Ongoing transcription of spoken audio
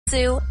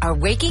Sue are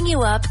waking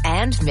you up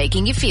and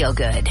making you feel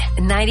good.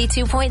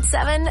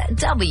 92.7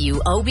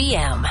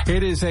 WOBM.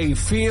 It is a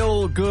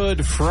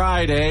feel-good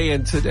Friday,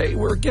 and today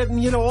we're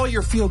getting, all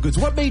your feel-goods.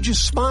 What made you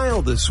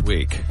smile this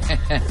week?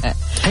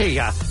 Hey,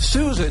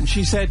 Susan,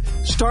 she said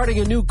starting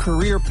a new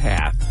career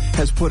path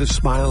has put a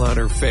smile on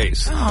her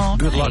face. Oh,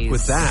 Good luck nice.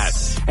 with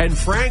that. And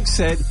Frank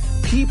said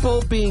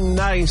people being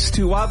nice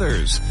to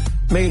others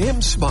made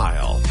him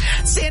smile.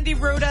 Sandy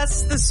wrote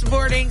us this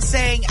morning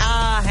saying,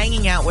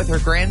 hanging out with her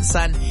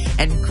grandson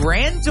and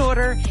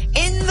granddaughter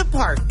in the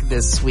park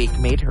this week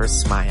made her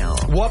smile.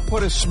 What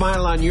put a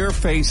smile on your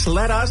face?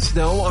 Let us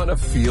know on a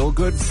Feel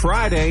Good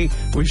Friday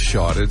with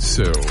Sean and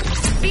Sue.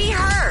 Be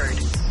heard.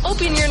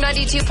 Open your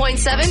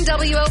 92.7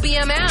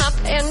 WOBM app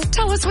and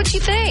tell us what you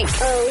think.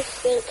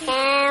 Ocean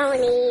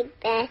County,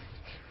 best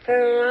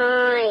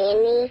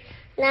variety,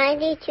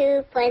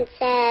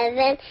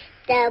 92.7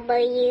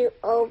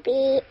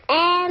 WOBM.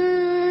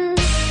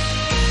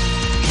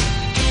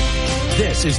 This is